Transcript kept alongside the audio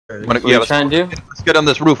What are you trying to do? Let's get on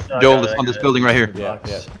this roof, Joel. On this building right here. Yeah,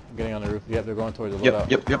 yeah. I'm getting on the roof. Yep, they're going towards the loadout.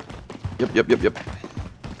 Yep.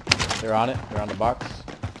 They're on it. They're on the box.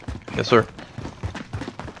 Yes, sir.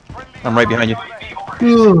 I'm right behind you.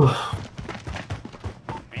 Be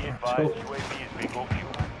advised, UAV is bingo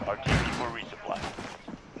fuel. RTB for resupply.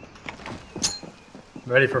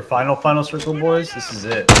 Ready for final circle, boys? This is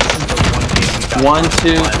it. This is the 1, 2,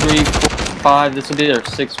 3, 4, 5. This will be their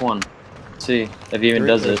 6-1. Let's see if he even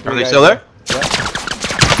does it. Are they still there? Yep.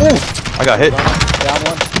 Ooh, I got hit. Down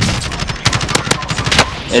one.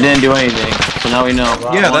 It didn't do anything, so now we know.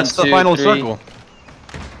 Yeah, that's the final circle.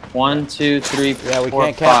 1, 2, 3, Yeah, we 4,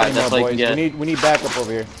 can't cap 5. anymore, That's all you boys. can get. We need backup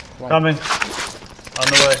over here. Come on. Coming. On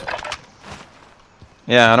the way.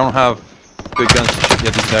 Yeah, I don't have good guns to shoot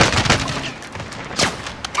yet these guys.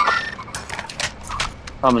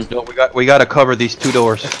 Coming. No, we got to cover these two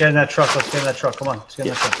doors. Let's get in that truck. Let's get in that truck. Come on. Let's get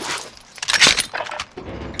in that truck.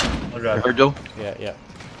 I'll drive. Heard, Joe? Yeah.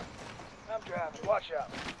 I'm driving. Watch out.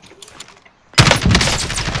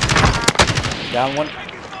 Down one.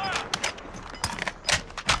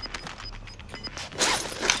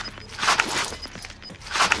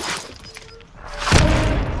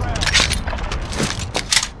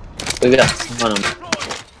 We got one of them.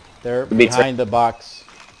 They're behind the box.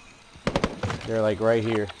 They're like right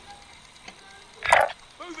here.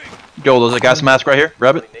 Joel, there's a gas mask right here.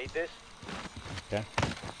 Grab it. Okay.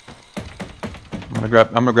 I'm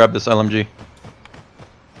gonna grab this LMG.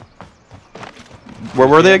 Where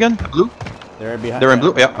were they again? Blue? They're behind. They're in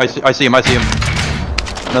blue. Yeah, I see him.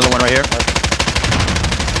 Another one right here.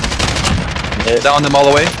 Down them all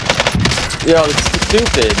the way. Yo, this is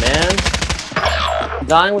stupid, man.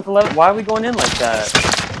 Dying with 11. Why are we going in like that?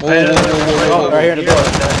 Oh, right here in the door.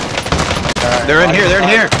 They're in here. They're in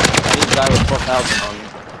here. I need to die with 12,000 on me.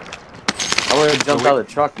 I would have jumped out of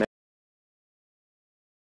the truck, man.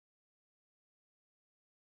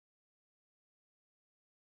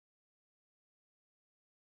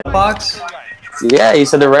 Box? Yeah, he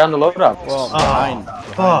said they're right on the loadout. Well, behind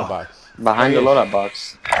the box. Behind the loadout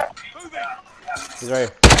box. He's right here.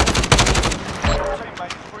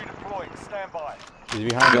 Teammates redeploying. Stand by.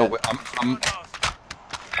 He's behind Yo, me.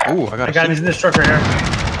 Ooh, I I got him. got He's in this truck right here.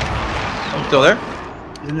 him. Still there?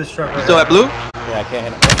 He's in this truck right Still here. at blue? Yeah, I can't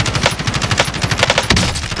hit him.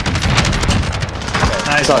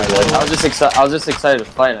 Nice. It's all good. I was just excited to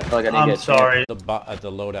fight. I feel like I didn't I'm get sorry. At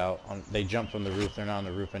the loadout. They jumped from the roof. They're not on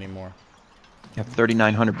the roof anymore. You have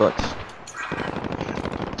 3,900 bucks.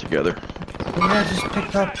 Together. Yeah, just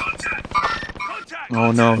picked up.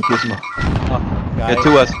 Oh no, Gizmo. Guy. Get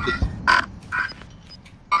to us.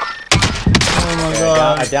 Oh my Okay,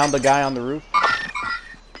 god. I downed the guy on the roof.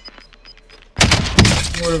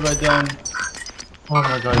 What have I done? Oh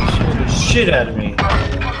my god, you scared the shit out of me.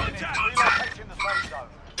 Relocating the safe zone.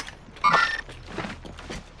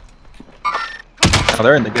 Oh,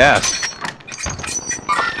 they're in the gas.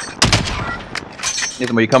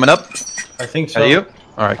 Gizmo, are you coming up? I think so. Are you?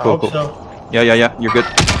 Alright, I cool, hope cool. so. Yeah, you're good.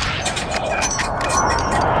 Mark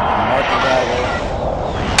the guy there.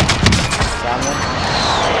 Down one.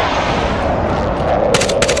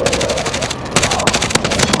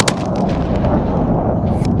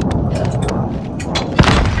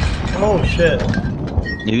 Oh shit.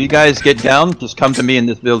 If you guys get down, just come to me in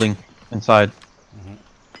this building inside.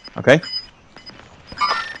 Okay?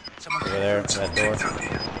 Over there, that door.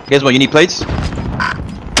 Gizmo, you need plates?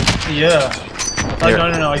 Yeah. Oh, Here.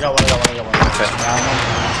 no, I got one.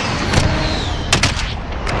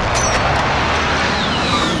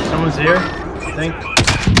 Someone's here, I think.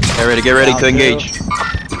 Get ready Down to engage.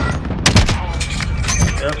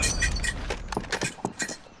 Yep.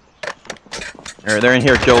 They're in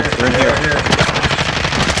here, Joe. They're in here.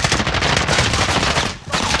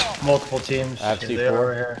 Multiple teams. I have They C4.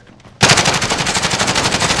 are here.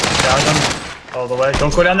 Down them all the way.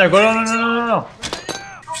 Don't go down there. Go no.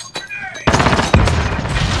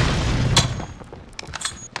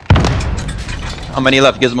 How many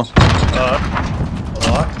left, Gizmo?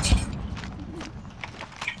 A lot.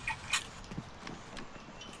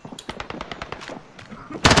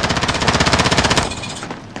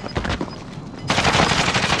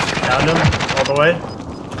 Down them all the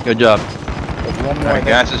way. Good job. There's one more. Alright,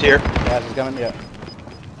 gas is here. Gas is coming. Yeah.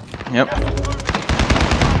 Yep.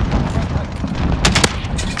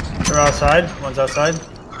 They're outside. One's outside.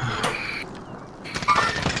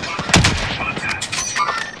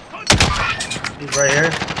 He's right here.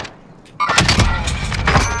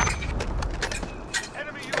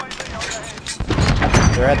 Enemy UAV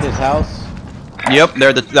overhead. They're at this house. Yep,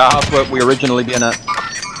 they're the house where we originally been at.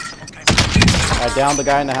 I downed the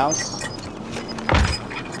guy in the house.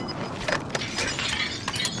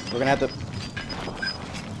 We're gonna have to.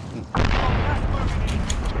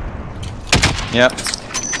 Yep.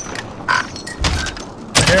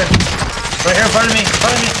 Right here in front of me, in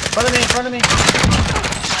front of me, in front of me, in front of me.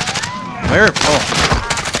 Where? Oh.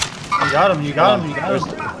 You got him, you got him, you got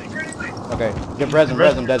him. Okay, get res him,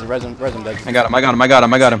 res him, Des, res him, res him, Des. I got him, I got him, I got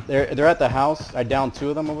him, I got him. They're at the house. I downed 2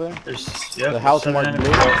 of them over there. Yep, The house marked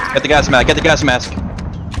blue. Get the gas mask, get the gas mask.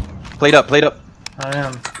 Plate up, plate up. I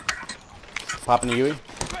am. Popping the UE.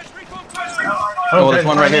 Oh, there's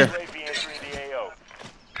one right here. UAV entering the AO.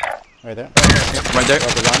 Right there. Right there.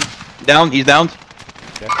 Over one. Down, he's down.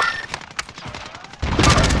 Okay.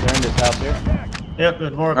 They're in this house here. Yep,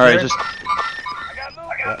 there's more up Alright, there. just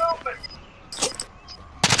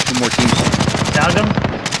 2 more teams. Downed him.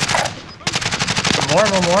 One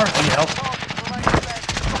more. I need help.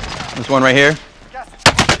 There's one right here.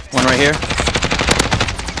 One right here.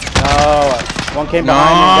 No, one came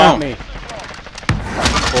behind me and got me.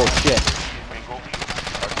 Oh shit.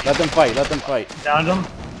 Let them fight, let them fight. Downed him.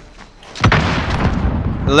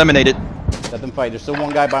 Eliminated. Let them fight. There's still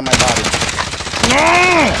one guy by my body.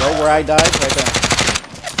 Right where I died, right there.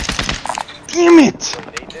 Damn it!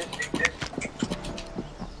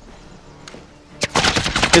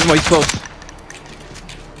 Gizmo, he's close.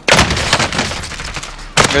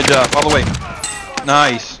 Good job, all the way.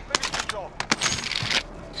 Nice.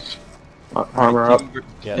 Armor up.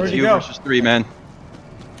 Yeah, It's Where'd he you go? versus 3, man.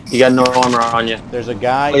 You got no armor on you. there's a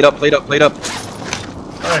guy. Plate up, plate up, plate up.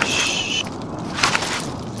 Oh, shh.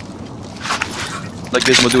 Let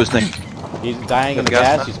Gizmo do his thing. He's dying in the Gas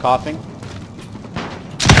gas. mask? He's coughing.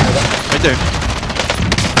 Right there.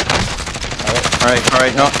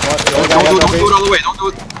 Alright, no. What? The Don't other guy do has it all the way, don't do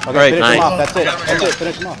it. Okay, Alright, finish him nice. off. That's it. That's it.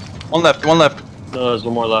 Finish him off. one left, one left. No, there's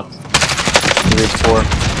one more left. 3, 4.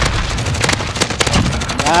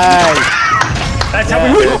 Nice. That's how we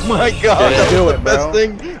Yeah. win. Oh my god, Yeah, that do was it, the best bro.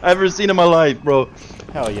 thing I've ever seen in my life, bro.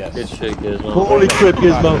 Hell yes. Good shit, Gizmo. Holy crap,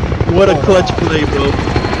 Gizmo. What a clutch play, bro.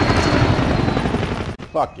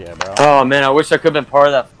 Fuck yeah, bro. Oh man, I wish I could have been part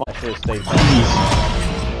of that. I should have stayed back.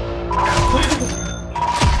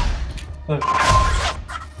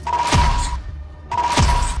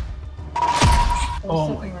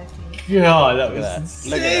 Oh my god, that was that.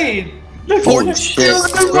 insane. Holy shit,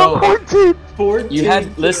 bro. 14. You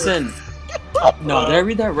had listen. No, did I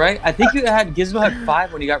read that right? I think you had Gizmo had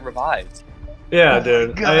 5 when he got revived. Yeah,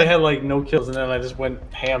 dude. I had like no kills and then I just went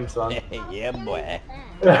ham, son. Yeah, boy.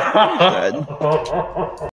 God.